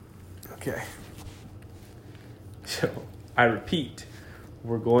Okay. So, I repeat,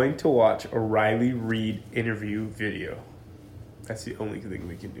 we're going to watch a Riley Reid interview video. That's the only thing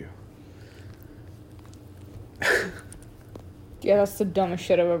we can do. Yeah, that's the dumbest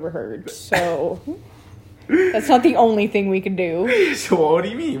shit I've ever heard. So, that's not the only thing we can do. So, what do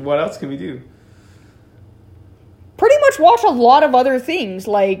you mean? What else can we do? Pretty much watch a lot of other things,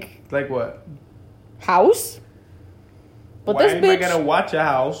 like Like what? House. But Why this am bitch. I gonna watch a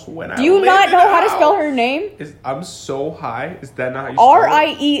house when I Do you live not in know a how to house? spell her name? I'm so high. Is that not how you spell it?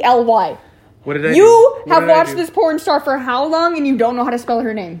 Riely. What did I do? You What have did I watched do? this porn star for how long and you don't know how to spell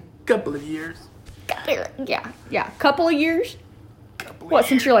her name? Couple of years. Yeah. Couple of years? What,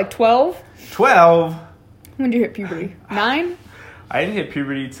 since you're like 12? 12. When did you hit puberty? 9? I didn't hit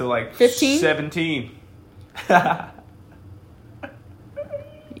puberty till like 15? 17.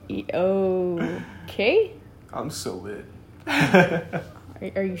 Okay. I'm so lit.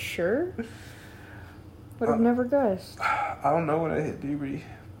 Are you sure? Would have never guessed. I don't know when I hit puberty.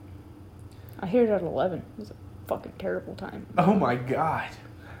 I hit it at 11. It was a fucking terrible time. Oh my god.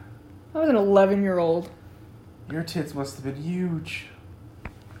 I was an 11-year-old. Your tits must have been huge.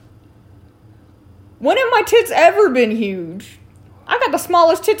 When have my tits ever been huge? I got the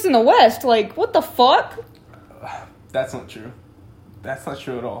smallest tits in the West. Like, what the fuck? That's not true. That's not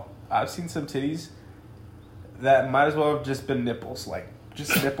true at all. I've seen some titties that might as well have just been nipples. Like,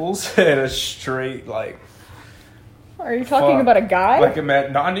 just nipples and a straight, like... Are you talking about a guy? Like a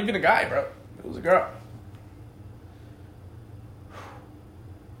man. Not even a guy, bro. It was a girl.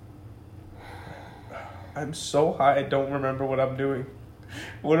 I'm so high, I don't remember what I'm doing.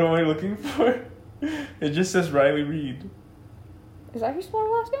 What am I looking for? It just says Riley Reid. Is that who spelled her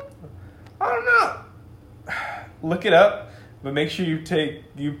last name? I don't know. Look it up, but make sure you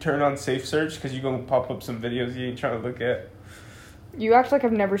turn on safe search because you're gonna pop up some videos you ain't trying to look at. You act like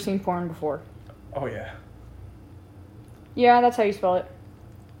I've never seen porn before. Oh yeah. Yeah, that's how you spell it.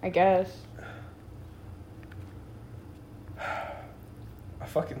 I guess. I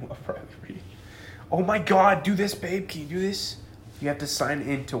fucking love Riley Reid. Oh my god, do this, babe. Can you do this? You have to sign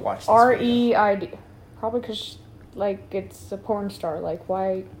in to watch this video. REID. Probably because, like, it's a porn star. Like,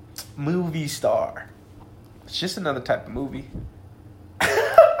 why? Movie star. It's just another type of movie. That's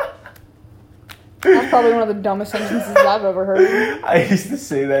probably one of the dumbest sentences I've ever heard. I used to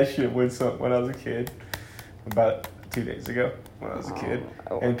say that shit when I was a kid. About 2 days ago when I was a kid.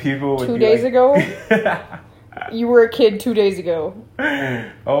 And people would 2 be days like, ago? You were a kid 2 days ago.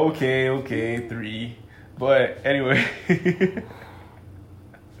 Okay, 3. But anyway.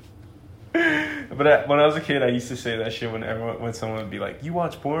 But when I was a kid, I used to say that shit when someone would be like, "You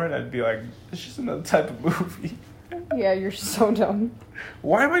watch porn?" I'd be like, "It's just another type of movie." Yeah, you're so dumb.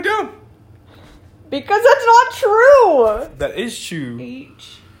 Why am I dumb? Because that's not true! That is true.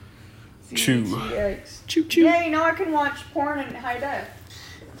 Chew. Choo choo. Yeah, you know I can watch porn in high def.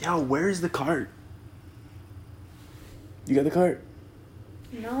 Yo, where is the cart? You got the cart?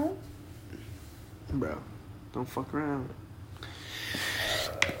 No? Bro, don't fuck around.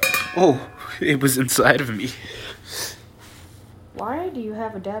 Oh, it was inside of me. Why do you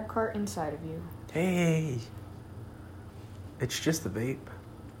have a dab cart inside of you? Hey. It's just a vape.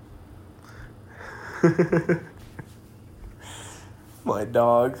 My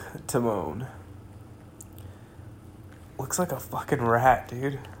dog, Timon. Looks like a fucking rat,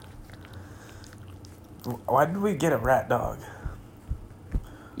 dude. Why did we get a rat dog?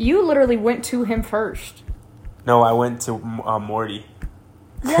 You literally went to him first. No, I went to Morty.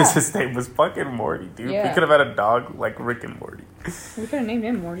 Because Yeah. his name was fucking Morty, dude. Yeah. We could have had a dog like Rick and Morty. We could have named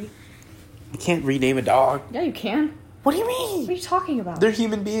him Morty. You can't rename a dog. Yeah, you can. What do you mean? What are you talking about? They're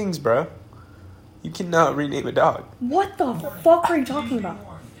human beings, bro. You cannot rename a dog. What the fuck are you talking about?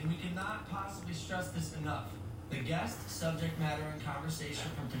 And we cannot possibly stress this enough. The guest, subject matter, and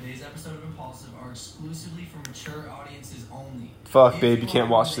conversation from today's episode of Impulsive are exclusively for mature audiences only. Fuck, If babe, you are can't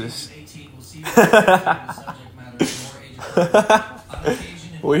watch over the this. age of 18, we'll see you the subject matter is more age-appropriate. On occasion,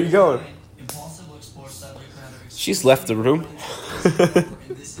 in Where you going? Impulsive will explore subject matter She's left the room. and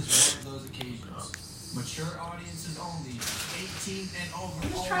this is one of those occasions. Mature audiences only. 18 and over. I'm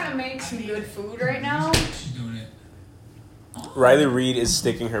just trying to make some good food right now. She's doing it. Riley Reid is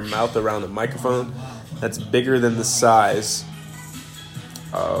sticking her mouth around a microphone that's bigger than the size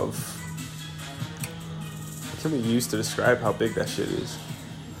of... What can we use to describe how big that shit is?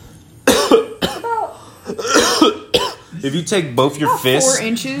 If you take both your About fists... 4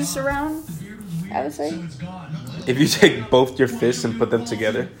 inches around, I would say. If you take both your fists and put them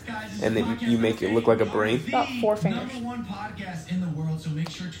together, and then you make it look like a brain. About 4 fingers. #1 podcast in the world, so make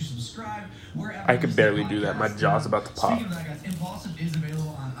sure to subscribe. I could barely do that. My jaw's about to pop. Speaking of that, guys, Impulsive is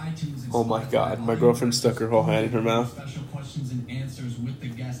available on iTunes. And Oh my Spotify. god, my girlfriend stuck her whole hand in her mouth. Special questions and answers with the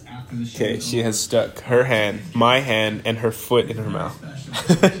guest after the show. Okay, is she over. has stuck her hand, my hand, and her foot in her mouth.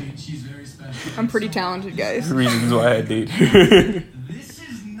 She's very special. I'm pretty talented, guys. Reasons why I date her. This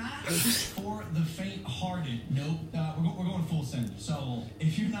is not for the faint-hearted. Nope. We're going full send. So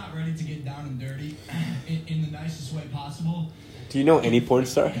if you're not ready to get down and dirty in the nicest way possible, Do you know any porn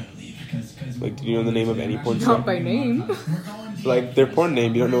star? gotta leave. Like, do you know the name of any porn star? Not by name. Like, their porn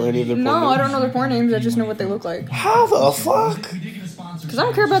name, you don't know any of their porn No, names? I don't know their porn names. I just know what they look like. How the fuck? Because I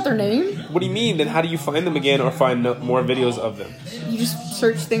don't care about their name. What do you mean? Then how do you find them again or find more videos of them? You just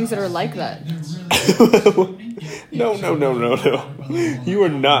search things that are like that. No. You are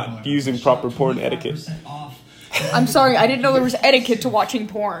not using proper porn etiquette. I'm sorry, I didn't know there was etiquette to watching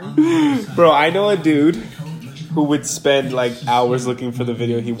porn. Bro, I know a dude who would spend like hours looking for the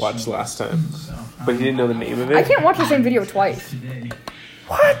video he watched last time. But he didn't know the name of it. I can't watch the same video twice.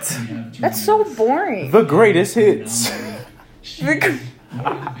 What? That's so boring. The greatest hits. In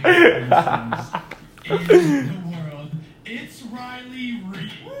the world, it's Riley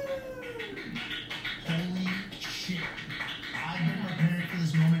Reid. Holy shit. I've been preparing for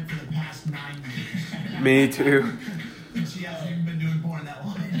this moment for the past 9 years. Me too. She hasn't even been doing porn that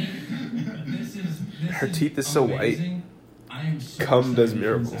long. Her teeth is so white. amazing. I am so Cum excited does for this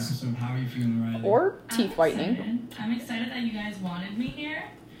miracles. episode. How are you feeling, Riley? Or teeth whitening. I'm excited that you guys wanted me here.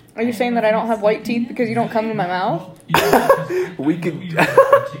 Are you saying that I don't have white teeth because you don't come in my mouth? We could.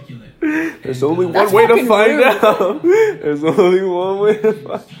 Articulate. There's only one That's way to fucking find rude. out. There's only one way to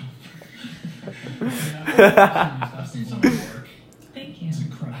find I've seen some of your work. Thank you. It's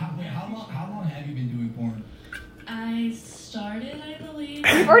incredible. How long have you been doing porn? I started, I believe.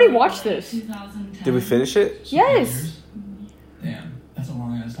 We've already watched this. 2010. Did we finish it? Yes. Damn, that's a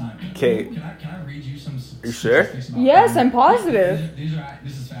long ass time. 'Kay. Can I read you some? You sure? statistics about Yes, porn? I'm positive.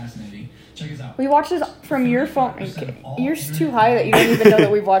 This is fascinating. Check this out. We watched this from your phone. Okay. You're too high that you don't even know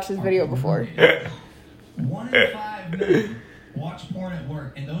that we've watched this video before. 1 in 5 men watch porn at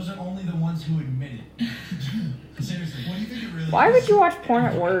work, and those are only the ones who admit it. Seriously, what do you think it really Why is? would you watch porn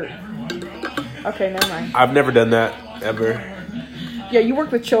at work? Everyone, bro. Okay, never mind. I've never done that ever. Yeah, you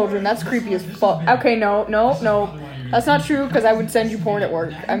work with children. That's creepy as fuck. Okay, no. That's not true because I would send you porn at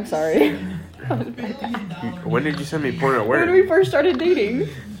work. I'm sorry. When did you send me porn at When work? we first started dating,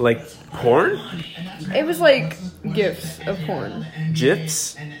 Like porn? it was like gifts of porn.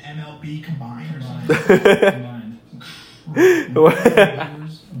 GIFs? And MLB combined.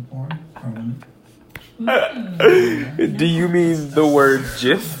 Do you mean the word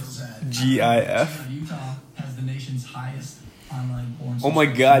GIF? GIF? Utah has the nation's highest online porn. Oh my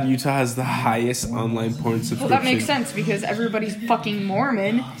god, Utah has the highest online porn subscription. Well, that makes sense because everybody's fucking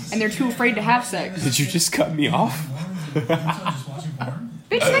Mormon and they're too afraid to have sex. Did you just cut me off? Just watching porn.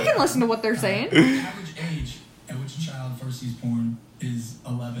 Bitch, they can listen to what they're saying. The average age at which a child first sees porn is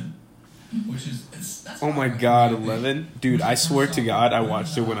 11, which is that's Oh my god, 11? Dude, I swear to god, I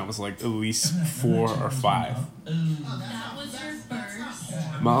watched it when I was like at least 4 or 5. That was your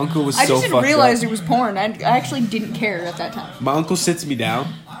first. My uncle was I so just didn't fucked realize up. it was porn. I actually didn't care at that time. My uncle sits me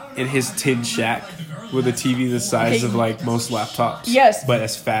down in his tin shack with a TV the size Okay. of like most laptops. Yes. But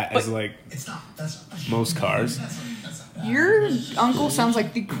as fat as like most cars. Your uncle sounds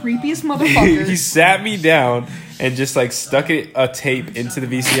like the creepiest He motherfucker. sat me down and just like stuck a tape into the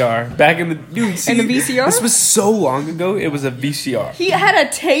VCR. Back in the dude, see, In the VCR? This was so long ago. It was a VCR. He had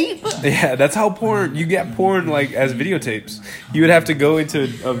a tape. Yeah, that's how porn. You get porn like as videotapes. You would have to go into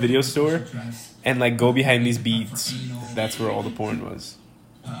a video store and like go behind these beads. That's where all the porn was.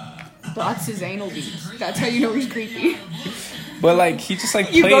 That's his anal beads. That's how you know he's creepy. But like he just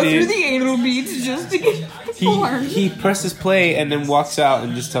like You go played through it. the anal beads just to get porn. He presses play and then walks out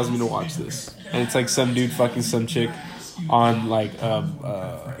and just tells me to watch this. And it's like some dude fucking some chick on like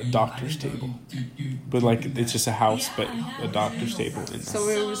a doctor's table. But like it's just a house, but a doctor's table. In So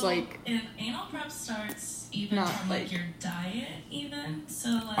it was like, If anal prep starts even Not from like- like your diet, even so.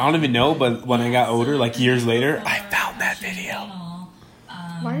 Like, I don't even know, but when I got older, like years later, I found that video.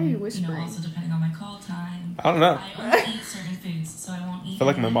 Why are you You know, whispering? also depending on my call time. I don't know. I only eat certain foods, so I won't eat. feel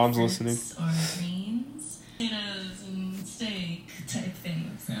like my any mom's fruits listening. Or greens, potatoes, and steak type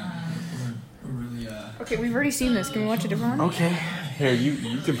things. We're really okay, we've already seen this. Can we watch a different one? Okay. Here,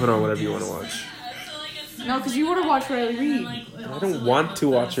 you can put on whatever you want to watch. I feel like it's No, because you want to watch Riley Reid. I don't want to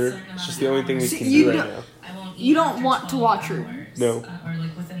watch her. It's just the only thing we See, can you do right don't- now. I won't You eat don't after want to 12 watch her. hours, No. Or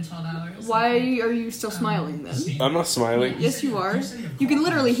like within in 12 hours. Why are you still smiling then? I'm not smiling. Yes, you are. You can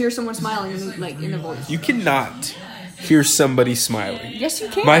literally hear someone smiling in the voice. You cannot hear somebody smiling. Yes, you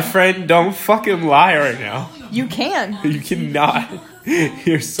can. My friend, don't fucking lie right now. You can. You cannot hear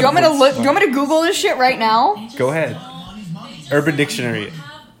Do you someone want me to look? Do you want me to Google this shit right now? Go ahead. Urban Dictionary.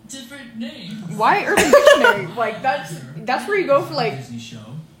 Have different names. Why Urban Dictionary? Like that's where you go for like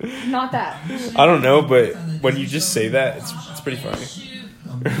not that. I don't know, but when you just say that, it's pretty funny.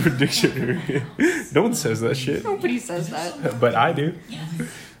 Urban Dictionary. No one says that shit, Nobody says that. but I do. It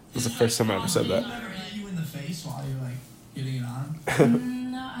was the first time I ever said that. Ever hit you in the face while you're like getting it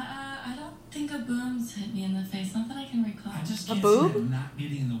on? No, I don't think a boom's hit me in the face. Not that I can recall. I just A can't boob? see it not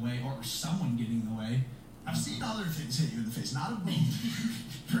getting in the way or someone getting in the way. I've seen other things hit you in the face, not a boom.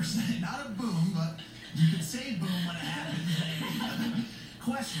 Per se, not a boom, but you can say boom when it happens.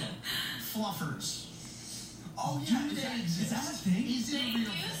 Question: fluffers. Oh yeah, is that a thing? Is it They a real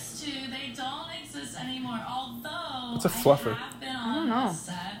used to. They don't exist anymore. Although What's a fluffer? I have been I don't on know. a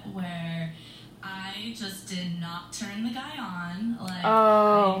set where I just did not turn the guy on. Like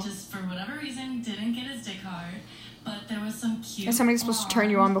Oh. I just for whatever reason didn't get his dick hard. But there was some cute. Is somebody supposed to turn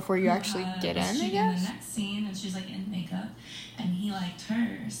you on before you blonde actually who get was in, I shooting guess? the next scene, and she's like in makeup, and he liked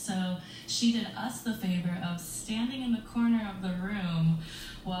her. So she did us the favor of standing in the corner of the room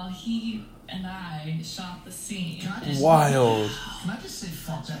while he and I shot the scene. Can I just- Wild. Can I just say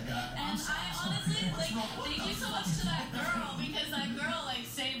fuck that guy? And I honestly, like, thank you so much to that girl, because that girl, like,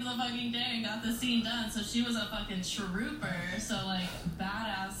 saved the fucking day and got the scene done, so she was a fucking trooper, so, like,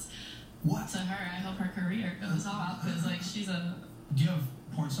 badass What? to her. I hope her career goes off, because, like, she's a... Do you have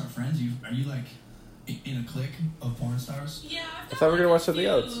porn star friends? Are you like in a clique of porn stars? Yeah, I've I thought we were gonna watch a something few,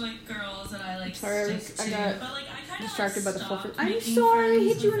 else. like, girls that I, like, Sorry, stick I to, got but, like, I kind of, distracted by the stopped fluffers. I'm making sorry, I hit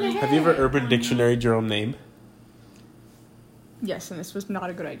friends you in the with, like, head. Have you ever Urban Dictionary'd your own name? Yes, and this was not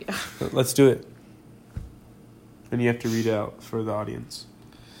a good idea. Let's do it. And you have to read it out for the audience.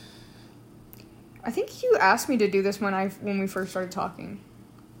 I think you asked me to do this when we first started talking.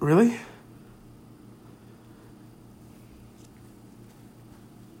 Really?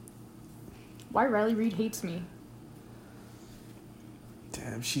 Why Riley Reid hates me?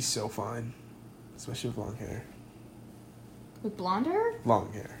 Damn, she's so fine. Especially with long hair. With blonde hair?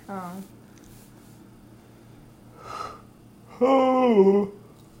 Long hair. Oh. Oh.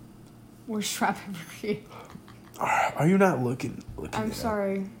 Where's Strawberry Creek? Are you not looking I'm it up?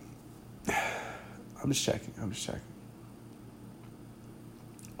 sorry. I'm just checking.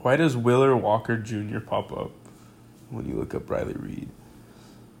 Why does Willer Walker Jr. pop up when you look up Riley Reid?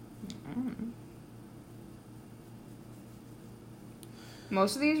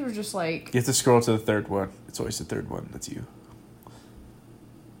 Most of these were just like... You have to scroll to the third one. It's always the third one. That's you.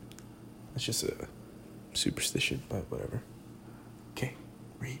 That's just a superstition, but whatever. Okay,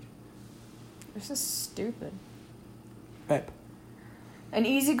 read. This is stupid. Babe. An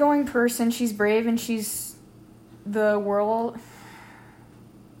easygoing person, she's brave and she's the world...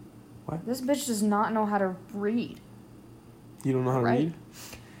 What? This bitch does not know how to read. You don't know how to Right.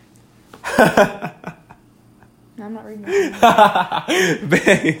 read? No, I'm not reading that.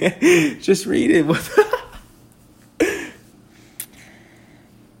 Babe, just read it.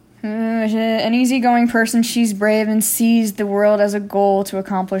 An easygoing person, she's brave and sees the world as a goal to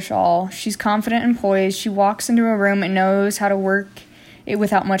accomplish all. She's confident and poised. She walks into a room and knows how to work it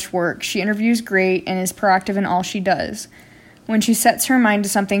without much work. She interviews great and is proactive in all she does. When she sets her mind to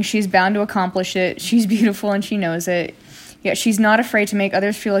something, she's bound to accomplish it. She's beautiful and she knows it. Yet she's not afraid to make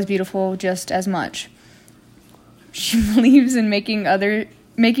others feel as beautiful just as much. She believes in making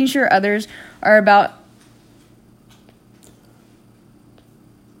sure others are about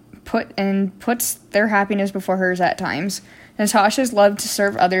puts their happiness before hers at times. Natasha's loved to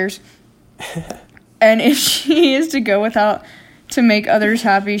serve others, and if she is to go without to make others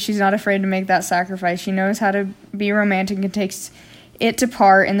happy, she's not afraid to make that sacrifice. She knows how to be romantic and takes it to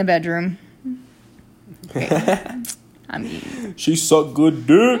par in the bedroom. Okay. I mean, She sucked good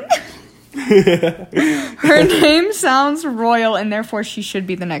dick. her name sounds royal, and therefore she should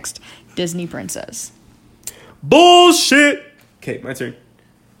be the next Disney princess. Bullshit. Okay, my turn.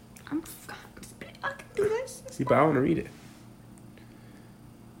 I can do this. See, but I want to read it.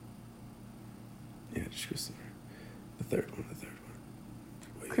 Yeah, just Christopher. The third one.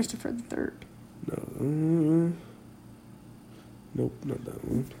 Wait, Christopher the Third. no. Nope, not that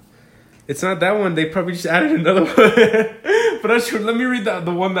one. It's not that one. They probably just added another one. But let me read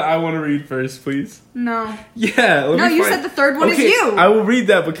the one that I want to read first, please. No. Yeah. No, you said the third one is you. I will read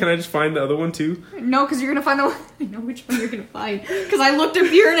that, but can I just find the other one too? No, because you're gonna find the one. I know which one you're gonna find. Because I looked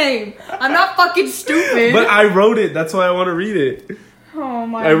up your name. I'm not fucking stupid. But I wrote it. That's why I want to read it. Oh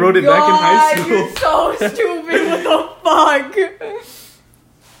my god. I wrote it back in high school. You're so stupid. What the fuck?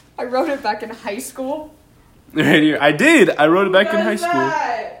 I wrote it back in high school. Right here. I did. I wrote it back in Who high does school.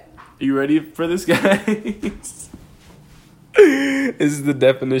 that? Are you ready for this, guys? This is the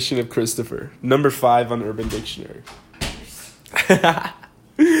definition of Christopher. Number 5 on Urban Dictionary.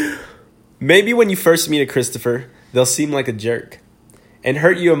 Maybe when you first meet a Christopher, they'll seem like a jerk and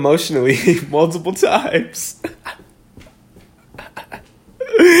hurt you emotionally multiple times.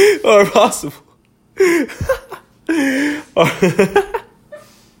 Or possible.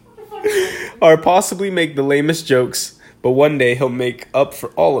 Or possibly make the lamest jokes, but one day he'll make up for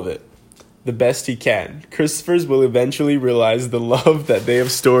all of it the best he can. Christophers will eventually realize the love that they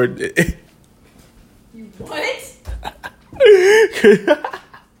have stored. You what?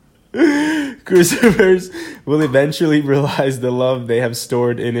 Christophers will eventually realize the love they have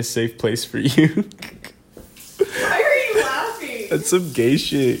stored in a safe place for you. Why are you laughing? That's some gay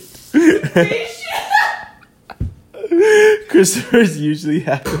shit. Gay shit. Christophers usually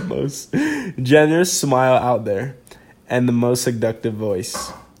have the most generous smile out there and the most seductive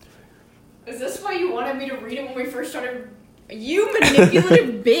voice. Is this why you wanted me to read it when we first started? You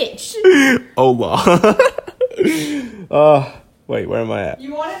manipulative bitch. Hola. Wait, where am I at?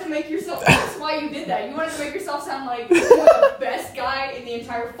 You wanted to make yourself. That's why you did that. You wanted to make yourself sound like you're the best guy in the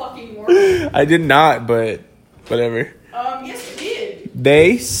entire fucking world. I did not, but whatever. Yes, you did. You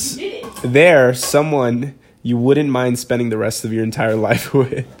did it. They're someone you wouldn't mind spending the rest of your entire life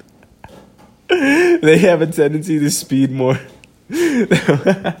with. They have a tendency to speed more.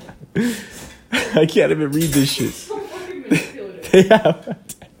 I can't even read this shit. So fucking manipulative.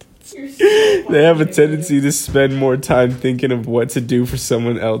 They have a tendency to spend more time thinking of what to do for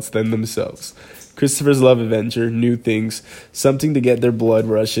someone else than themselves. Christophers love adventure, new things, something to get their blood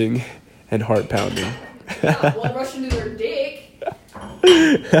rushing and heart pounding. Blood rushing to their dick.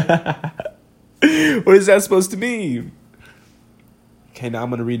 What is that supposed to mean? Okay, now I'm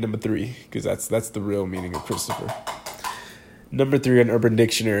going to read number 3, because that's the real meaning of Christopher. Number 3 on Urban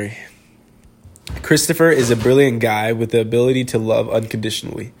Dictionary. Christopher is a brilliant guy with the ability to love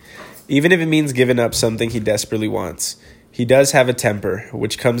unconditionally, even if it means giving up something he desperately wants. He does have a temper,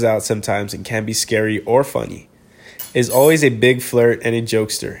 which comes out sometimes and can be scary or funny. Is always a big flirt and a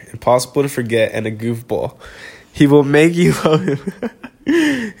jokester, impossible to forget and a goofball. He will make you love him.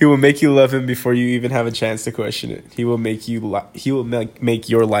 He will make you love him before you even have a chance to question it. He will make make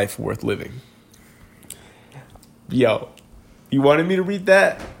your life worth living. Yo, you wanted me to read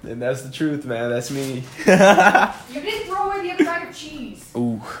that? And that's the truth, man. That's me. You didn't throw away the other bag of cheese.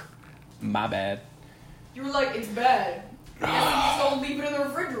 Ooh, my bad. You were like, it's bad. Just don't leave it in the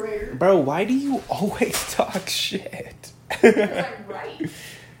refrigerator. Bro, why do you always talk shit? Because I'm right.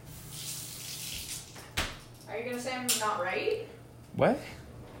 Are you gonna say I'm not right? What?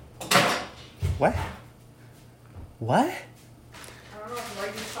 What? What? I don't know if I'm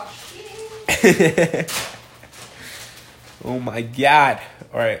right to talk shit. Oh my god.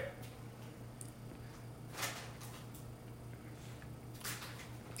 Alright.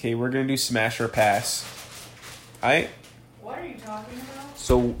 Okay, we're gonna do smash or pass. Alright? What are you talking about?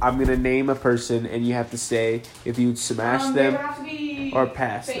 So I'm gonna name a person and you have to say if you'd smash They them would have to be or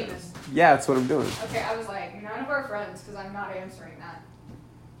pass famous. them. Yeah, that's what I'm doing. Okay, I was like, none of our friends, because I'm not answering that.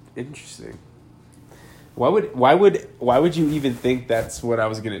 Interesting. Why would you even think that's what I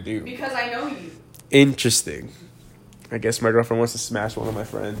was gonna do? Because I know you. Interesting. I guess my girlfriend wants to smash one of my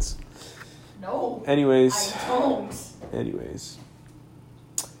friends. No. Anyways. I don't.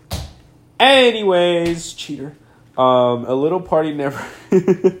 Anyways, cheater. A little party never.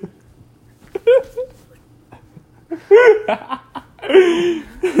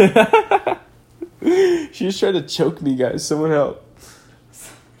 She was trying to choke me, guys. Someone help.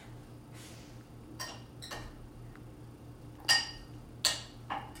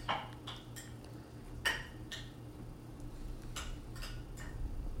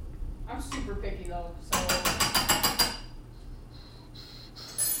 I'm super picky though, so.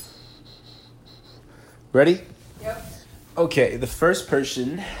 Ready? Yep. Okay, the first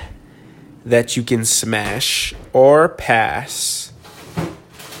person that you can smash or pass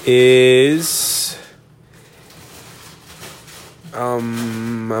is Demi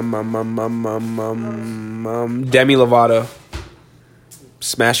Lovato.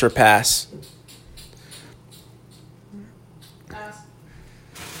 Smash or pass? Pass.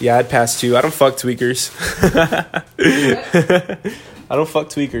 Yeah, I'd pass too. I don't fuck tweakers. I don't fuck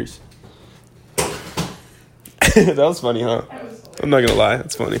tweakers. That was funny, huh? That was hilarious. I'm not gonna lie,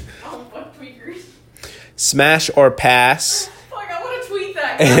 that's funny. Oh, fuck tweakers. Smash or pass? Fuck, I want to tweet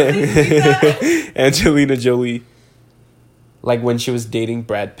that. Can I please tweet that? Angelina Jolie. Like when she was dating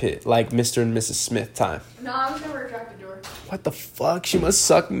Brad Pitt, like Mr. and Mrs. Smith time. No, I was never attracted to her. What the fuck? She must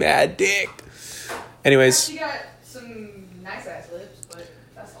suck mad dick. Anyways, She got some nice ass lips, but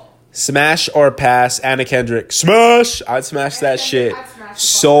that's all. smash or pass Anna Kendrick. Smash! I'd smash that shit I'd smash the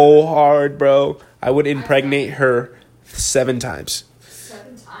so hard, bro. I would impregnate her 7 times.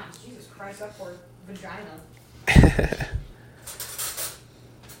 7 times. Jesus Christ, that poor vagina.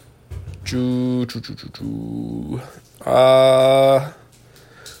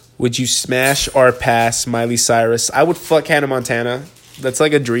 Would you smash or pass Miley Cyrus? I would fuck Hannah Montana. That's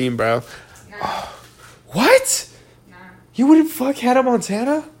like a dream, bro. Nah. What? Nah. You wouldn't fuck Hannah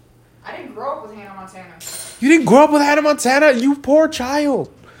Montana? I didn't grow up with Hannah Montana. You didn't grow up with Hannah Montana? You poor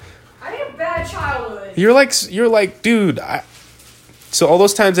child. I had a bad childhood. You're like, dude. So all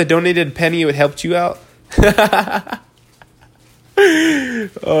those times I donated a penny, it helped you out?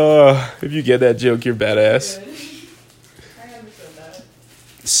 If you get that joke, you're badass. I understood that.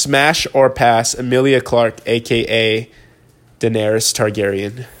 Smash or pass Emilia Clarke, a.k.a. Daenerys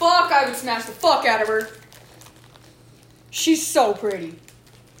Targaryen. Fuck, I would smash the fuck out of her. She's so pretty.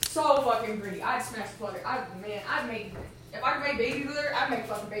 So fucking pretty. I'd smash the fuck out of her. I'd make... If I could make babies with her, I'd make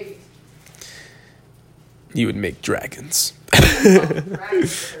fucking babies. You would make dragons. Fucking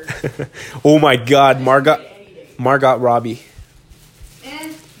dragons with her. Oh my god, Margot Any day. Robbie.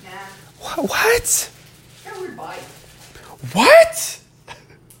 And, nah. What? Got a weird body. What?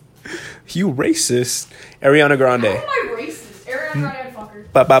 You racist. Ariana Grande. How am I racist? Ariana Grande,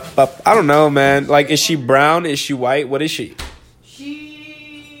 fucker. I don't know, man. Like, is she brown? Is she white? What is she?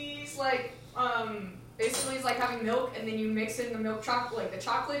 She's like, basically it's like having milk and then you mix in the milk chocolate, like the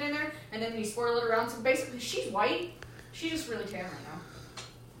chocolate in there, and then you swirl it around. So basically, she's white. She's just really tan right now.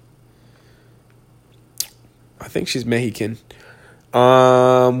 I think she's Mexican.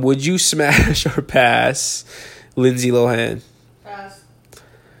 Would you smash or pass Lindsay Lohan? Pass.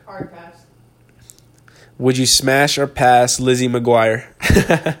 Hard pass. Would you smash or pass Lizzie McGuire?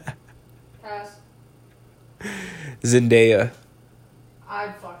 Pass. Zendaya.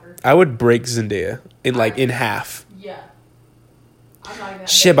 I'd fuck her. I would break Zendaya in half. Yeah. I'm not even that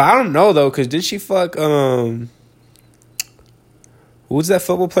Shit, big. but I don't know though, cause didn't she fuck what's that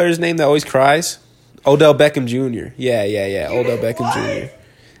football player's name that always cries? Odell Beckham Jr. Yeah. Odell Beckham What? Jr.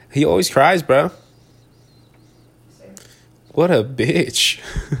 He always cries, bro. Same. What a bitch.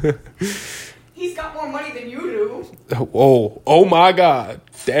 He's got more money than you do. Oh my god.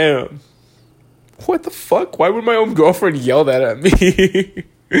 Damn. What the fuck? Why would my own girlfriend yell that at me?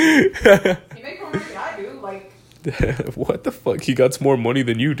 You make more money than I do. Like, What the fuck? He got more money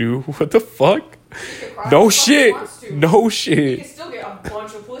than you do. What the fuck? he could cry No as much as he shit. wants to. No He shit. can still get a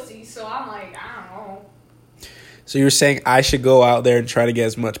bunch of pussy. So I'm like, I don't know. So you're saying I should go out there and try to get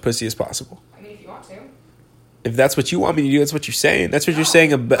as much pussy as possible? I mean, if you want to. If that's what you want me to do, that's what you're saying. That's what you're No,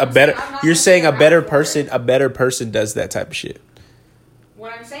 saying. I'm You're saying saying a I'm not better gonna person. go out A better person does that type of shit.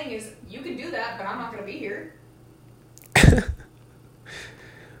 What I'm saying is, you can do that, but I'm not going to be here.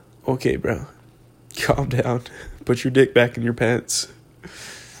 Okay, bro. Calm down. Put your dick back in your pants.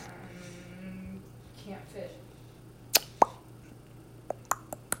 Can't fit.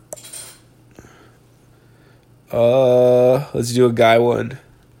 Let's do a guy one.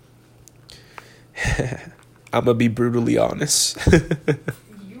 I'm gonna be brutally honest.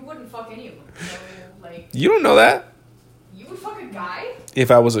 You wouldn't fuck any of them. So, like, You don't know that. you would fuck a guy?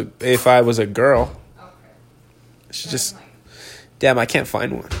 If I was a girl, Okay. she Then just I'm like, damn. I can't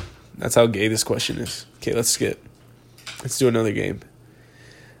find one. That's how gay this question is. Okay, let's skip. Let's do another game.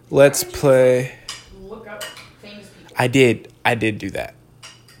 Let's play. look up famous people. I did do that.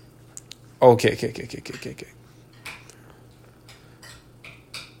 Okay.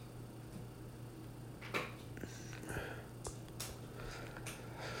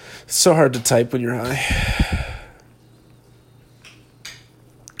 It's so hard to type when you're high.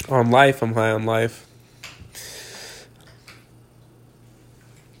 On life, I'm high on life.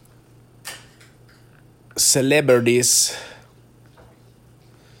 Celebrity.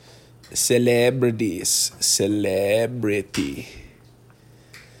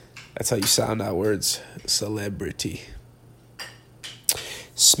 That's how you sound out words. Celebrity.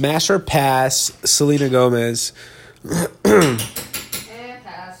 Smash or pass Selena Gomez. And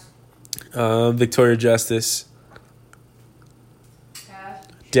pass. Victoria Justice. Pass.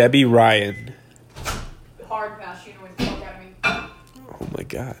 Debbie Ryan. Hard pass. She annoys the fuck out of me. Oh my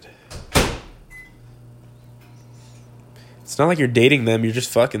god. It's not like you're dating them, you're just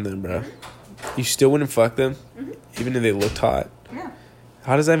fucking them, bro. You still wouldn't fuck them? Even if they looked hot? Yeah.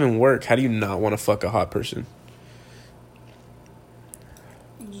 How does that even work? How do you not want to fuck a hot person?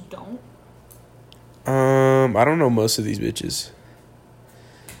 You just don't. I don't know most of these bitches.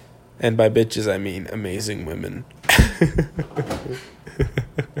 And by bitches, I mean amazing women.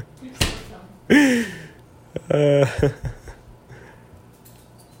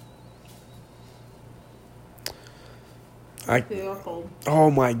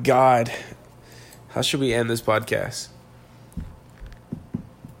 Oh my God. How should we end this podcast?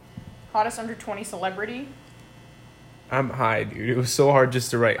 Hottest under 20 celebrity? I'm high, dude. It was so hard just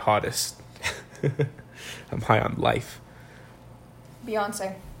to write hottest. I'm high on life.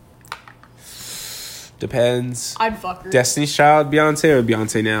 Beyonce. Depends. I'd fuck her. Destiny's Child, Beyonce, or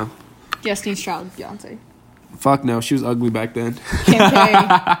Beyonce now? Destiny's Child, Beyonce. Fuck no, she was ugly back then. Kim K.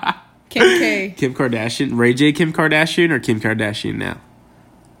 Kim K. Kim Kardashian. Ray J Kim Kardashian or Kim Kardashian now?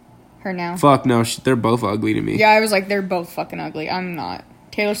 Her now. Fuck no, they're both ugly to me. Yeah, I was like, they're both fucking ugly. I'm not.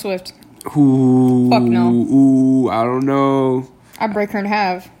 Taylor Swift. Ooh. Fuck no. Ooh, I don't know. I'd break her in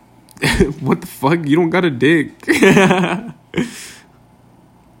half. What the fuck? You don't got a dick. You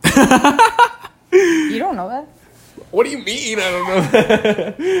don't know that? What do you mean? I don't know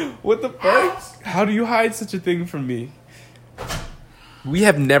that. What the fuck? How do you hide such a thing from me? We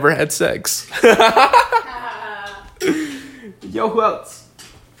have never had sex. Yo, who else?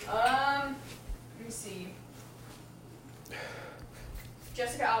 Let me see.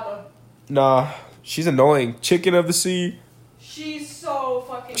 Jessica Alba. Nah, she's annoying. Chicken of the sea. She's so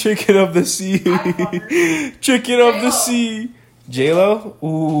fucking... Chicken of the sea. Chicken of the J-Lo. sea. J-Lo?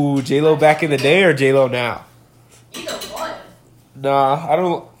 Ooh, J-Lo back in the day or J-Lo now? Either one. Nah, I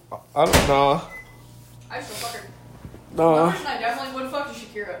don't know. I still fuck her. Nah. One person I definitely would fuck is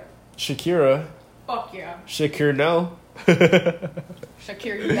Shakira. Shakira. Fuck yeah. Shakira, no.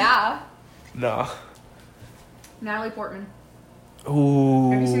 Shakira, yeah. Nah. Natalie Portman.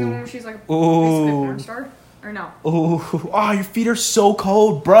 Ooh. Have you seen the one where she's like basically a Ooh. porn star? Or no? Ooh. Oh, your feet are so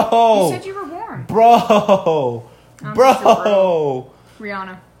cold, bro. You said you were warm. Bro. I'm Bro.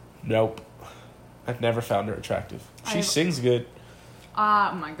 Rihanna. Nope. I've never found her attractive. She I've- sings good.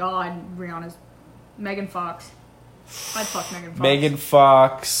 Oh my god, Rihanna's. Megan Fox. I'd fuck Megan Fox. Megan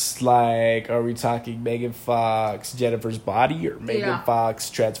Fox, like, are we talking Megan Fox, Jennifer's Body, or Megan Yeah. Fox,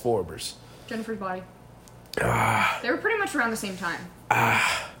 Transformers? Jennifer's Body. They were pretty much around the same time.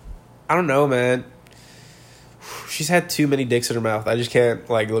 I don't know, man. She's had too many dicks in her mouth. I just can't,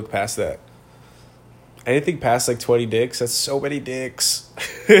 like, look past that. Anything past, like, 20 dicks, that's so many dicks.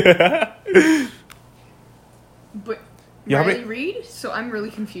 But Yeah, how Riley many- Reid? So I'm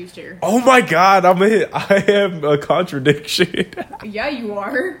really confused here. Oh my god, I am a contradiction. Yeah, you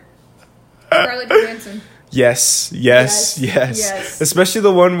are. Scarlett Johansson. Yes. Yes. Especially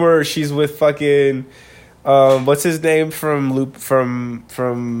the one where she's with fucking what's his name from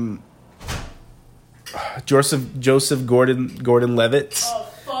Joseph Gordon-Levitt. Oh,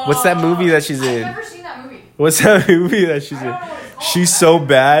 fuck. What's that movie that she's in? I've never seen that movie. What's that movie that she's I in? don't know what it's called. She's so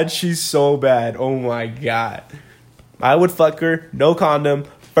bad. She's so bad. Oh my god. I would fuck her, no condom,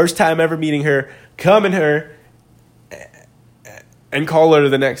 first time ever meeting her, come in her, and call her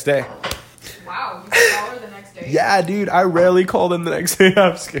the next day. Wow, you can call her the next day. Yeah, dude, I rarely call them the next day.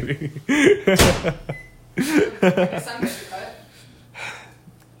 I'm just kidding. I guess I'm gonna cut.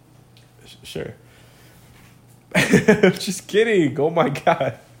 Sure. Just kidding. Oh my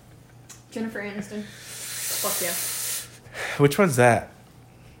god. Jennifer Aniston. Fuck yeah. Which one's that?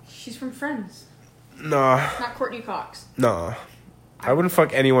 She's from Friends. Nah. Not Courtney Cox. Nah. I wouldn't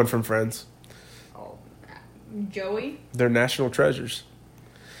fuck anyone from Friends. Oh, Joey. They're national treasures.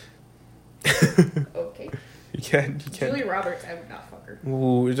 Okay. You can't. Julia Roberts. I would not fuck her.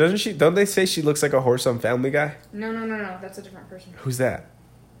 Ooh, doesn't she? Don't they say she looks like a horse on Family Guy? No. That's a different person. Who's that?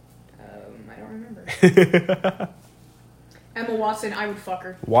 I don't remember. Emma Watson. I would fuck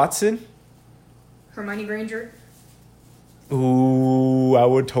her. Watson? Hermione Granger. Ooh, I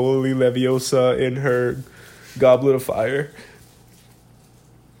would totally Leviosa in her Goblet of Fire.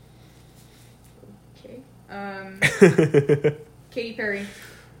 Okay. Katy Perry.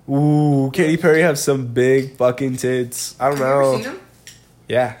 Ooh, Katy Perry has some big fucking tits. I don't Have you know. ever seen them?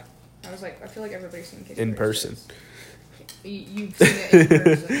 Yeah, I was like, I feel like everybody's seen Katy in Perry's person. tits. You've seen it in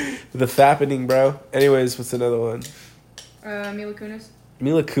person. The fappening, bro. Anyways, what's another one? Mila Kunis.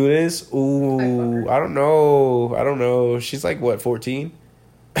 Mila Kunis? Ooh, I don't know. She's like, what, 14?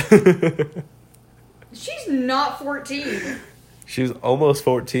 She's not 14. She was almost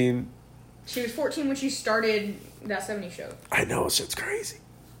 14. She was 14 when she started that 70s show. I know, shit's crazy.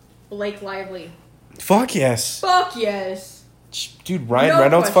 Blake Lively. Fuck yes. Fuck yes. Dude, Ryan No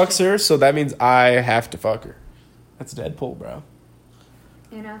Reynolds question. fucks her, so that means I have to fuck her. That's Deadpool, bro.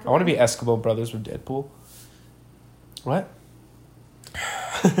 And I want to be Eskimo brothers with Deadpool. What?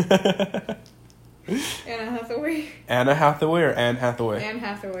 Anna Hathaway. Anna Hathaway or Anne Hathaway? Anne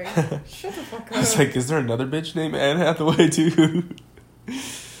Hathaway. Shut the fuck up. I was like, is there another bitch named Anne Hathaway too?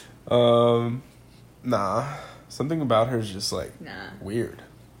 Nah. Something about her is just like weird.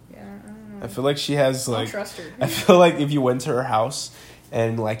 Yeah, I don't know. I feel like she has I like. don't trust her. I feel like if you went to her house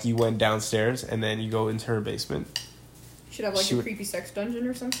and like you went downstairs and then you go into her basement. Should have like She a would- creepy sex dungeon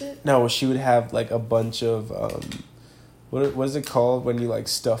or some shit. No, she would have like a bunch of what is it called when you like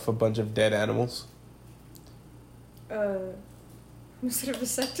stuff a bunch of dead animals? Instead of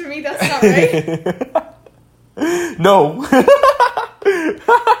vasectomy, that's not right. No. My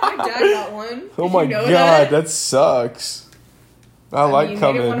dad got one. Oh Did my you know god, that sucks. I like mean,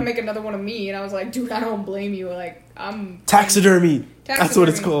 coming. They didn't want to make another one of me, and I was like, dude, I don't blame you. Like, I'm Taxidermy. That's what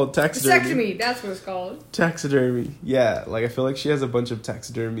it's called. Taxidermy. Vasectomy, that's what it's called. Taxidermy. Yeah, like I feel like she has a bunch of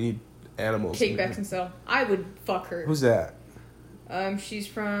taxidermy animals. Kate Beckinsale. I would fuck her. Who's that? She's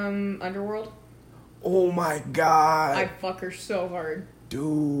from Underworld. Oh my god. I'd fuck her so hard.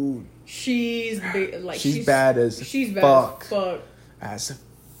 Dude. She's like She's bad as she's bad fuck. as fuck. As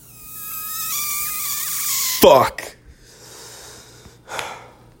fuck.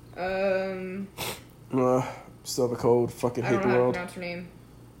 Still have a cold. Fucking I hate don't the know how to world. pronounce her name.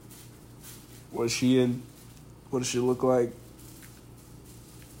 What is she in? What does she look like?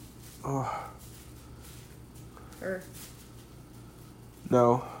 Oh, Or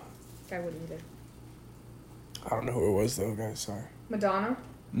no. I wouldn't either. I don't know who it was though, guys. Sorry. Madonna?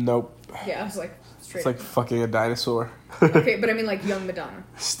 Nope. Yeah, I was like straight. It's like fucking a dinosaur. Okay, but I mean like young Madonna.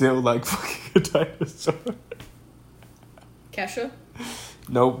 Still like fucking a dinosaur. Kesha?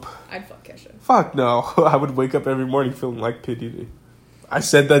 Nope. I'd fuck Kesha. Fuck no. I would wake up every morning feeling like P. Diddy. I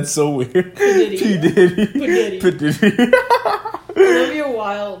said that so weird. Diddy. P. Diddy. P. Diddy. P. Diddy. Olivia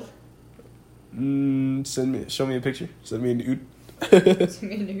Wilde. Show me a picture. Send me a nude. Send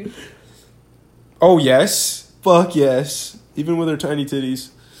me a nude. Oh yes. Fuck yes. Even with her tiny titties.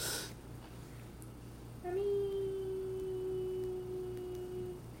 I mean,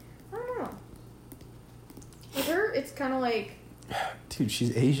 I don't know. With her, it's kind of like Dude,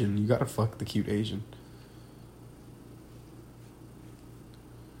 she's Asian. You gotta fuck the cute Asian.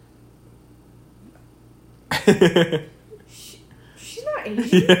 she's not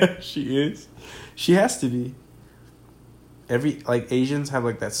Asian. Yeah, she is. She has to be. Asians have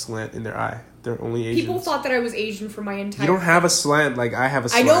like that slant in their eye. They're only Asians. People thought that I was Asian for my entire. You don't have a slant like I have a I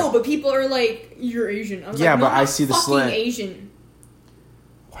slant. know, but people are like, "You're Asian." I was Yeah, like, no, but I'm I not see the fucking slant. Asian.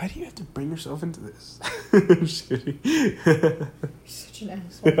 Why do you have to bring yourself into this? I'm just kidding. You're such an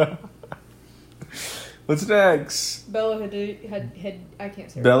asshole. What's next? Bella Hadid. I can't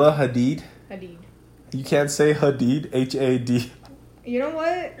say her Bella Hadid. name. Hadid. You can't say Hadid. H-A-D. You know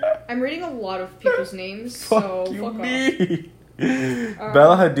what? I'm reading a lot of people's names, Fuck so you, fuck off. me.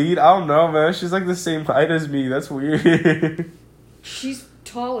 Bella Hadid. I don't know, man. She's like the same height as me. That's weird. She's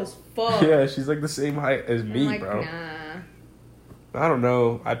tall as fuck. Yeah, she's like the same height as I'm me, like, bro. nah. I don't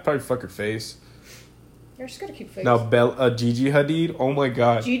know. I'd probably fuck her face. Yeah, she's got a cute face. Now, Gigi Hadid. Oh my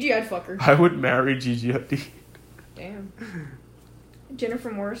god. Gigi, I'd fuck her. I would marry Gigi Hadid. Damn. Jennifer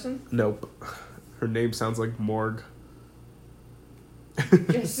Morrison. Nope. Her name sounds like morgue.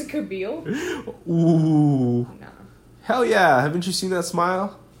 Jessica Biel. Ooh. Nah. Hell yeah. Haven't you seen that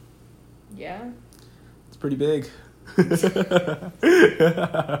smile? Yeah. It's pretty big.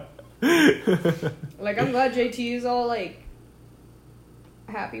 Like, I'm glad JT is all, like,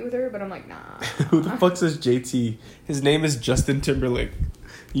 happy with her, but I'm like, nah. Who the fuck says JT? His name is Justin Timberlake.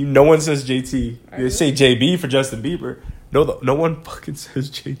 No one says JT. They say JB for Justin Bieber. No one fucking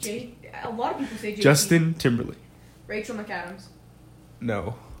says JT. A lot of people say JT. Justin Timberlake. Rachel McAdams.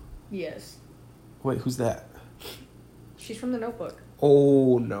 No. Yes. Wait, who's that? She's from The Notebook.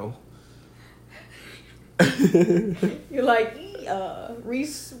 Oh, no. You're like,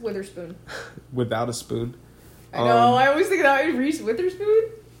 Reese Witherspoon. Without a spoon. I know, I always think that Reese Witherspoon.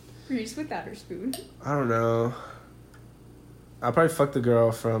 Reese without her spoon. I don't know. I'll probably fuck the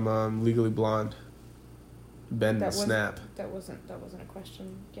girl from Legally Blonde. Bend and Snap. That wasn't a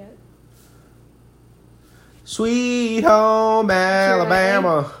question yet. Sweet Home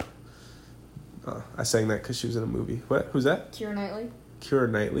Alabama. Oh, I sang that because she was in a movie. What? Who's that? Keira Knightley. Keira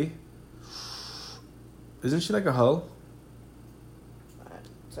Knightley. Isn't she like a hoe?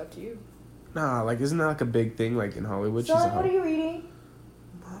 It's up to you. Nah, like isn't that like a big thing like in Hollywood? So, She's a what hoe. are you eating?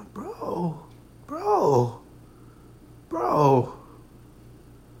 Bro.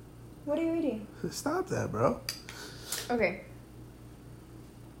 What are you eating? Stop that, bro. Okay.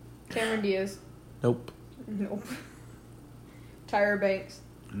 Cameron Diaz. Nope. Nope. Tyra Banks.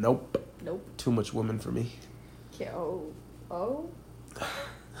 Nope. Nope. Too much woman for me. Oh.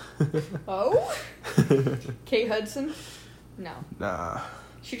 Oh? Kate Hudson? No. Nah,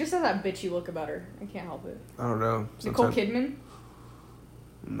 She just has that bitchy look about her. I can't help it. I don't know. Nicole Sometimes- Kidman?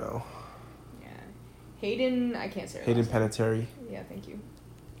 No. Yeah. Hayden, I can't say her Hayden last name. Panettiere. Yeah, thank you.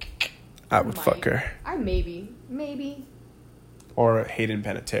 I would Might. fuck her. I maybe. Or Hayden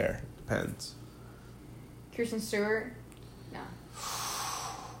Panettiere. Depends. Kirsten Stewart? No.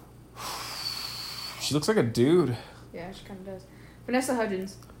 She looks like a dude. Yeah, she kind of does. Vanessa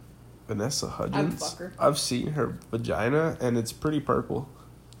Hudgens. Vanessa Hudgens. fuck her. I've seen her vagina, and it's pretty purple.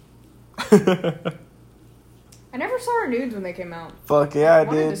 I never saw her nudes when they came out. Fuck yeah, I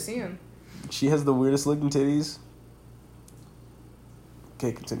wanted to did. see them. She has the weirdest looking titties.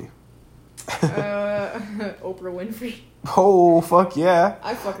 Okay, continue. Oprah Winfrey. Oh, fuck yeah.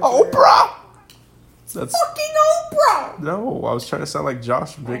 I fucking saw her. Oprah! That's... Fucking Oprah! No, I was trying to sound like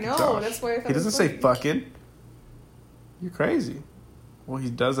Josh from Drake I and know, Josh. that's why I thought He it was doesn't say funny. fucking. You're crazy. Well, he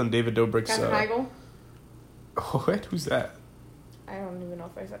does on David Dobrik's... Katherine Heigl. What? Who's that? I don't even know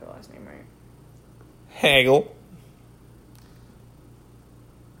if I said her last name right. Hagel.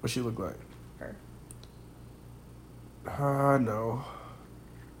 What's she look like? Her. No.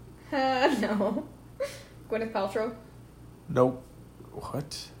 No. Gwyneth Paltrow. Nope.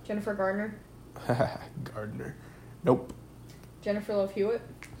 What? Jennifer Gardner. Gardner. Nope. Jennifer Love Hewitt.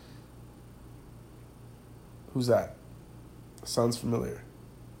 Who's that? Sounds familiar.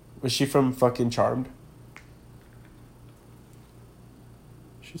 Was she from fucking Charmed?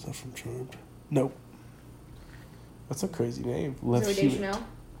 She's not from Charmed. Nope. That's a crazy name. Love Zoe Hewitt. Deschanel.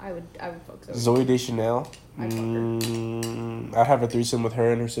 I would fuck Zoe. Zoe Deschanel. I'd fuck her. I'd have a threesome with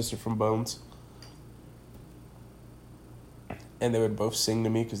her and her sister from Bones. And they would both sing to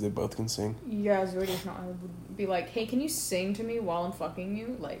me because they both can sing. Yeah, Zoe Deschanel. I would be like, hey, can you sing to me while I'm fucking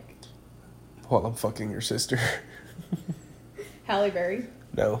you? Like, While I'm fucking your sister. Halle Berry.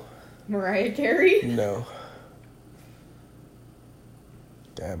 No. Mariah Carey. No.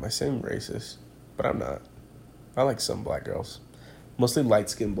 Damn, I seem racist. But I'm not. I like some black girls. Mostly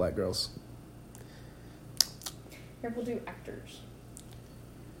light-skinned black girls. Here, we'll do actors.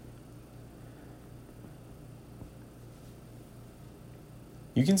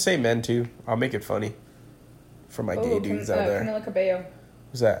 You can say men, too. I'll make it funny. For my gay dudes out there. Camila Cabello.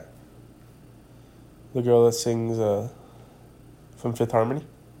 Who's that? The girl that sings from Fifth Harmony?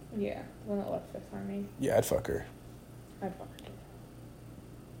 Yeah, the one that left Fifth Harmony. Yeah, I'd fuck her. I'd fuck her.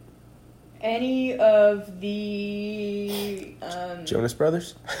 Any of the Jonas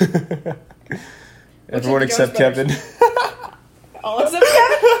Brothers? of Everyone the except Jonas Kevin. all except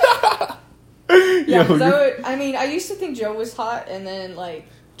Kevin. Yeah, Yo, 'cause you're- I mean, I used to think Joe was hot, and then like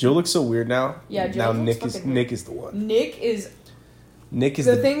Joe looks so weird now. Yeah, Joe now looks fucking Nick is the one. Nick is. Nick is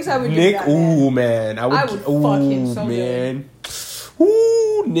The things I would do to Nick. that man. Ooh man, I would fuck him so man.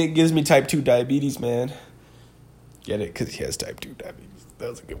 Ooh, Nick gives me type 2 diabetes, man. Get it? Because he has type 2 diabetes. That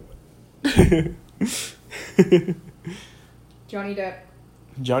was a good one. Johnny Depp.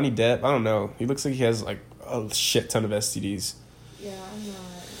 Johnny Depp. I don't know. He looks like he has like a shit ton of STDs. Yeah, I'm not.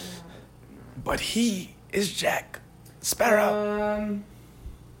 But he is Jack Sparrow.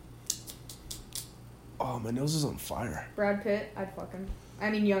 Oh, my nose is on fire. Brad Pitt. I'd fuck him. I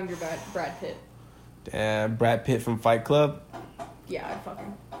mean, younger Brad Pitt. Damn, Brad Pitt from Fight Club? Yeah, I'd fuck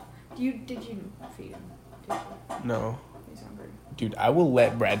him. Did you feed him? Did you? No. He's hungry. Dude, I will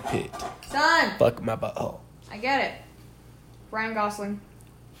let Brad Pitt Son! fuck my butthole. I get it. Ryan Gosling.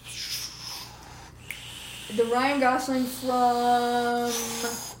 The Ryan Gosling from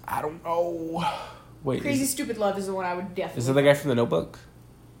I don't know. Wait, Crazy Stupid Love is the one I would definitely. is that the guy from The Notebook?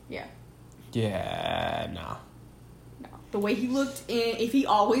 Yeah. Yeah, nah. No. The way he looked if he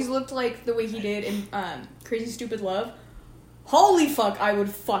always looked like the way he did in Crazy Stupid Love, holy fuck, I would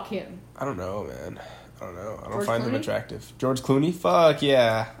fuck him. I don't know, man. I don't know. I don't George find him Clooney? attractive. George Clooney? Fuck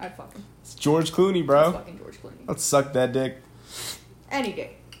yeah. I'd fuck him. It's George Clooney, It's bro. fucking George Clooney. Let's suck that dick. Any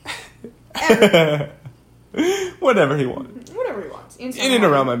day. Ever. Whatever he wants. Whatever he wants. In and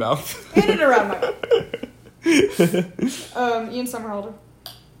around my mouth. In and around my mouth. Ian Somerhalder.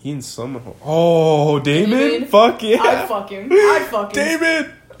 Ian Somerhalder. Oh, Damon? Damon? Fuck yeah. I'd fuck him. I'd fuck him.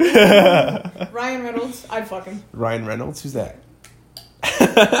 Damon! Ryan Reynolds. I'd fuck him. Ryan Reynolds? Who's that?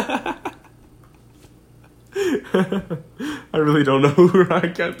 I really don't know who I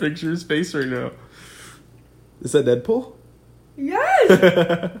can't picture his face right now. Is that Deadpool?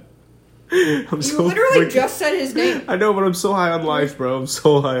 Yes! I'm You so literally fucking- just said his name. I know, but I'm so high on life, bro. I'm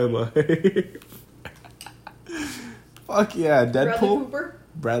so high on life. Fuck yeah, Bradley Deadpool. Cooper.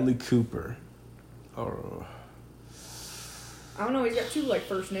 Bradley Cooper. Oh. I don't know. He's got two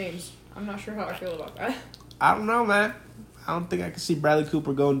first names. I'm not sure how I feel about that. I don't know, man. I don't think I can see Bradley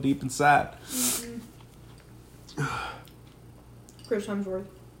Cooper going deep inside. Chris Hemsworth.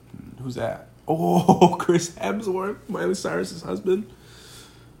 Who's that? Oh, Chris Hemsworth, Miley Cyrus's husband.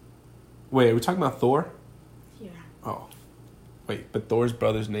 Wait, are we talking about Thor? Yeah. Oh. Wait, but Thor's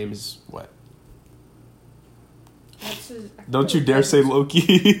brother's name is what? That's his, Don't you dare say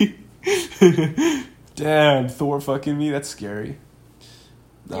Loki. Damn, Thor fucking me. That's scary.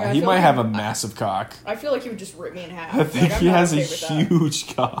 Nah, Yeah, I he feel might like have a massive cock. I feel like he would just rip me in half. I think I'm he not has a okay with that.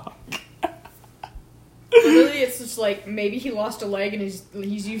 huge cock. Literally, it's just like maybe he lost a leg and he's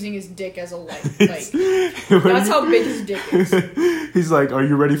using his dick as a leg. Like that's how big his dick is. He's like, "Are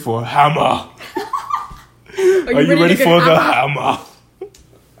you ready for a hammer? Are you ready to for get the hammer?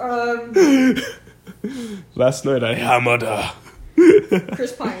 hammer?" Last night I hammered her.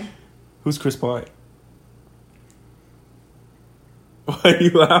 Chris Pine. Who's Chris Pine? Why are you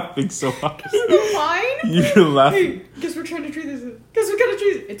laughing so hard? Chris Pine? You're laughing. Hey, guess we're trying to treat this. Guess we gotta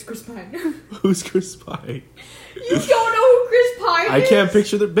treat it. It's Chris Pine. Who's Chris Pine? You don't know who Chris Pine is? I can't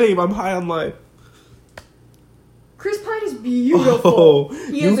picture the babe. I'm high on life. Chris Pine is beautiful.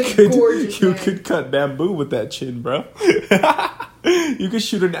 He is a gorgeous You man. could cut bamboo with that chin, bro. You could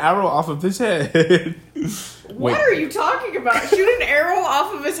shoot an arrow off of his head. What are you talking about? Shoot an arrow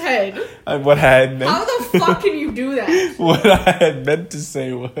off of his head. What I had meant. How the fuck can you do that? What I had meant to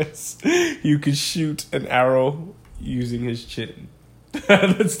say was, you could shoot an arrow using his chin.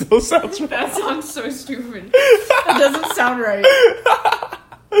 That still sounds right. That sounds so stupid. That doesn't sound right.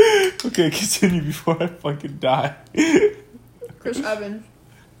 Okay, continue before I fucking die. Chris Evans.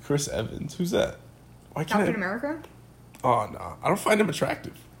 Chris Evans, who's that? Why can't Captain I? America? Oh no, I don't find him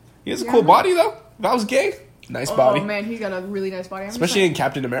attractive. He has a Yeah, cool I know. body though. If I was gay, nice body, Oh man, he's got a really nice body. especially in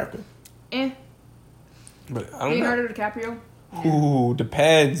Captain America. But I don't Leonardo DiCaprio? know. Ooh,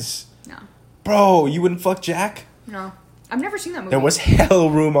 depends, No. bro. You wouldn't fuck Jack? No. I've never seen that movie. There was hell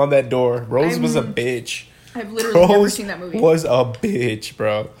room on that door. Rose was a bitch. I've literally never Rose seen that movie. was a bitch,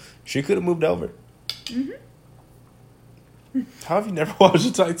 bro. She could have moved over. How have you never watched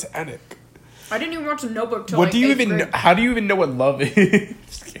the Titanic? I didn't even watch The Notebook till What do you even know? grade. How do you even know what love is?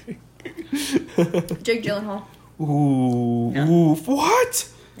 Just kidding. Jake Gyllenhaal. Ooh, No. ooh, what?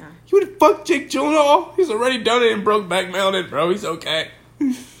 No. You would fuck Jake Gyllenhaal? He's already done it in Brokeback Mountain, bro. He's okay.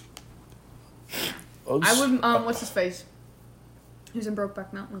 Oh, I would, what's his face? Who's in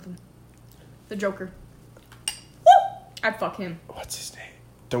Brokeback Mountain with him? The Joker. I'd fuck him. What's his name?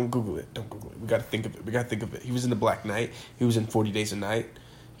 Don't Google it. Don't Google it. We gotta think of it. He was in The Black Knight. He was in 40 Days a Night.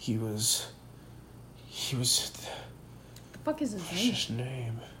 He was. The fuck is his What's name? his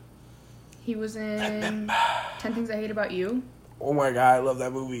name? He was in 10 Things I Hate About You. Oh my god, I love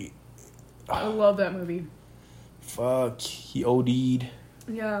that movie. I love that movie. Fuck, he OD'd.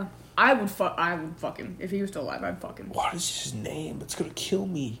 Yeah. I would fuck him. If he was still alive, I'd fuck him. What is his name? It's gonna kill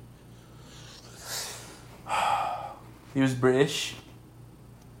me. He was British.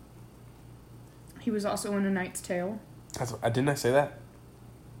 He was also in A Knight's Tale. Didn't I say that?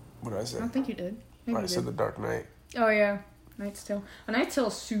 What did I I say? don't think you did. I think I you said did. The Dark Knight. Oh yeah, Knight's Tale. A Knight's Tale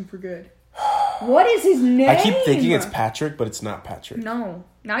is super good. What is his name? I keep thinking it's Patrick, but it's not Patrick. No.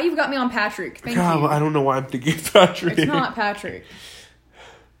 Now you've got me on Patrick. Thank God, you. well, I don't know why I'm thinking Patrick. It's not Patrick.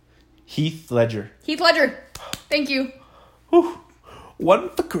 Heath Ledger. Heath Ledger. Thank you. Whew. 1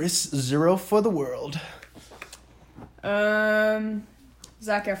 for Chris, 0 for the world.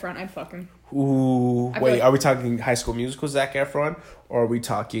 Zac Efron. I'd fuck him. Ooh. I feel Wait, like- are we talking High School Musical Zac Efron, or are we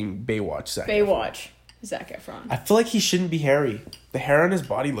talking Baywatch Zac Efron? Baywatch. Zac Efron. I feel like he shouldn't be hairy. The hair on his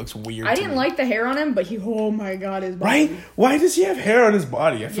body looks weird. I to didn't me. like the hair on him, but oh my god, his body. Right? Why does he have hair on his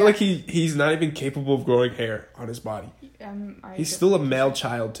body? I feel Yeah. like he's not even capable of growing hair on his body. He's still a male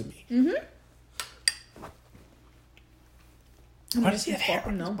child to me. Why does he have hair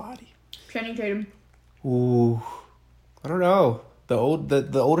on his body? Channing Tatum. Ooh, I don't know. The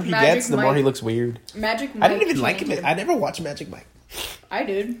older he Magic gets, the more Mike. he looks weird. Magic Mike. I didn't even like Channing him. Tatum. I never watched Magic Mike. I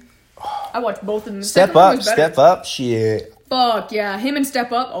did. I watched both of them. The Step second one up, was better. step up, shit. Fuck yeah, him and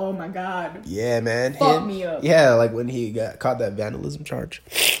Step Up. Oh my god. Yeah, man. Fuck me up. Yeah, like when he got caught that vandalism charge.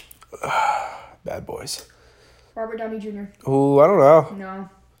 Bad boys. Robert Downey Jr. Ooh, I don't know. No.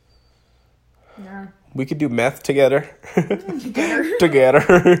 No. We could do meth together. Together.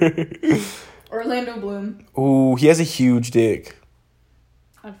 Together. Orlando Bloom. Ooh, he has a huge dick.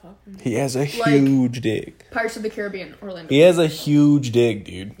 I'd fuck him. He has a huge dick. Pirates of the Caribbean. Orlando. He has a huge dick,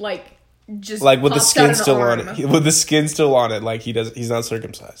 dude. Like, just Like with the pops out skin an still on arm. it. With the skin still on it, like he's not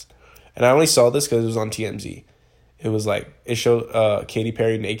circumcised. And I only saw this because it was on TMZ. It was like it showed Katy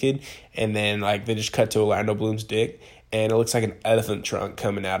Perry naked, and then like they just cut to Orlando Bloom's dick, and it looks like an elephant trunk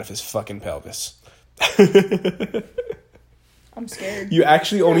coming out of his fucking pelvis. I'm scared. You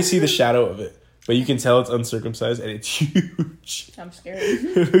actually only see the shadow of it, but you can tell it's uncircumcised and it's huge. I'm scared.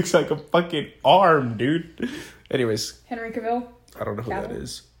 It looks like a fucking arm, dude. Anyways, Henry Cavill? I don't know who that Cavill?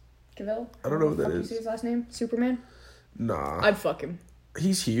 is. Cavill? I don't know who that Fuck, is. You see his last name? Superman? Nah. I'd fuck him.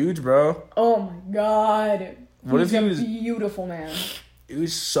 He's huge, bro. Oh my god. What He's if he a was- beautiful man. He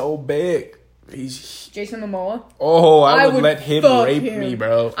was so big. He's... Jason Momoa? Oh, I would let him fuck rape him. me,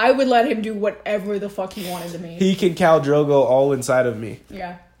 bro. I would let him do whatever the fuck he wanted to me. He can Khal Drogo all inside of me.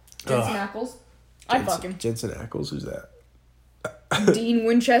 Yeah. Jensen Ackles? I'd fuck him. Jensen Ackles, who's that? Dean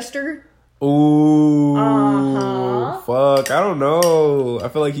Winchester? Ooh. Uh-huh. Fuck, I don't know. I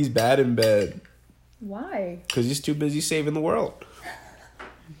feel like he's bad in bed. Why? Because he's too busy saving the world.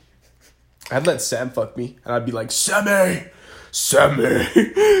 I'd let Sam fuck me, and I'd be like, Sammy!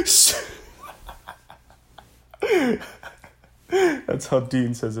 That's how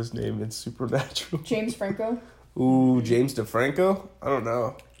Dean says his name in Supernatural. James Franco? Ooh, James DeFranco? I don't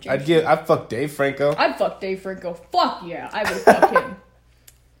know. James- I'd fuck Dave Franco. I'd fuck Dave Franco. Fuck yeah, I would fuck him.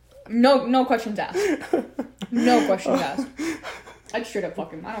 No questions asked. No questions asked. I'd straight up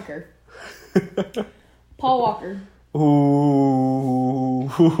fuck him. I don't care. Paul Walker. Ooh.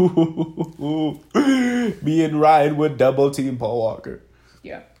 Me and Ryan would double team Paul Walker.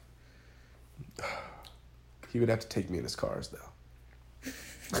 Yeah. He would have to take me in his cars, though.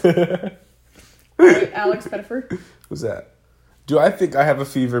 Alright, Alex Pettiford. Who's that? Do I think I have a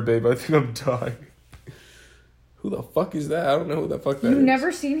fever, babe? I think I'm dying. Who the fuck is that? I don't know who the fuck that is. You've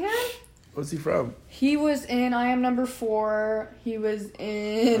never seen him? What's he from? He was in I Am Number 4. He was I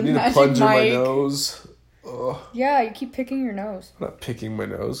in need Magic to plunge in my Mike. nose. Ugh. Yeah, you keep picking your nose. I'm not picking my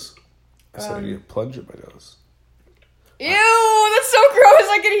nose. I said I need to plunge in my nose. Ew, that's so gross.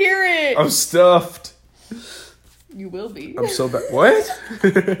 I can hear it. I'm stuffed. You will be. I'm so bad. What?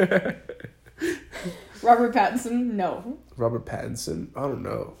 Robert Pattinson? No. Robert Pattinson? I don't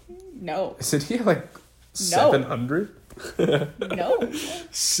know. No. Isn't he like 700? No.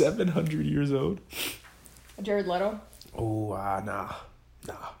 700 years old? Jared Leto? Oh, nah.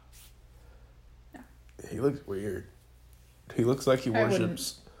 He looks weird. He looks like he I wouldn't.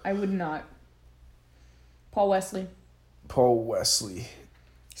 worships I would not. Paul Wesley? Paul Wesley.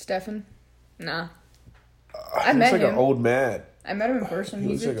 Stefan? Nah. He met looks like him. an old man. I met him in person. He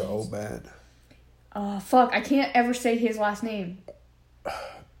looks He's like an old man. fuck. I can't ever say his last name.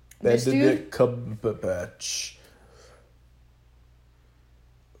 This dude? Benedict Cumberbatch.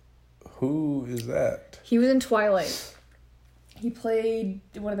 Who is that? He was in Twilight. He played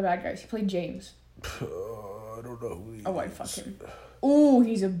one of the bad guys. He played James. I don't know who he Oh, I'd is. fuck him. Ooh,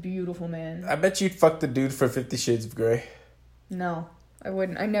 he's a beautiful man. I bet you'd fuck the dude for 50 Shades of Grey. No, I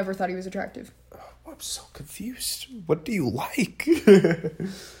wouldn't. I never thought he was attractive. I'm so confused. What do you like?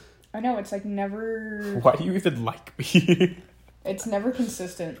 I know, it's like never... Why do you even like me? It's never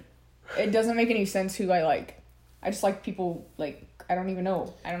consistent. It doesn't make any sense who I like. I just like people, like, I don't even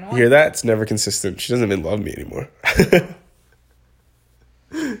know. I don't know. You hear that? It's never consistent. She doesn't even love me anymore.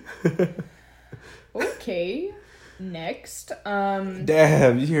 Okay. Next.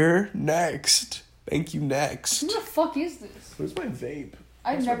 Damn, you're next. Thank you, next. Who the fuck is this? Where's my vape?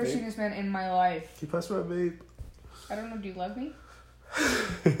 I've Pass my never vape. seen this man in my life. Can you pass my vape? I don't know, do you love me?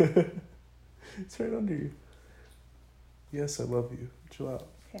 It's right under you. Yes, I love you. Chill out.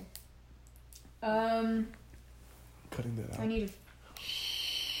 Okay. Cutting that I out. need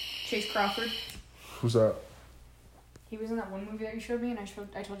Chase Crawford. Who's that? He was in that one movie that you showed me, and I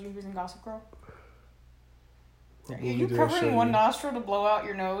told you he was in Gossip Girl. What Are movie you did I show covering one you? nostril to blow out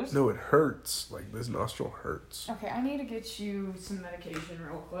your nose? No, it hurts. Like, this nostril hurts. Okay, I need to get you some medication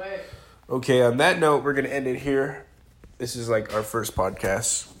real quick. Okay, on that note, we're going to end it here. This is, like, our first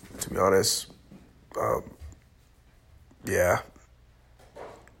podcast, to be honest. Yeah.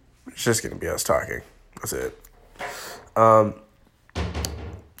 It's just going to be us talking. That's it.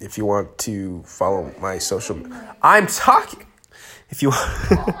 If you want to follow my social... I'm talking! If you...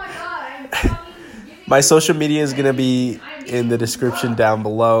 Oh my god, I'm telling you. My social media is going to be in the description down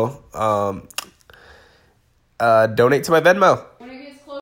below. Donate to my Venmo.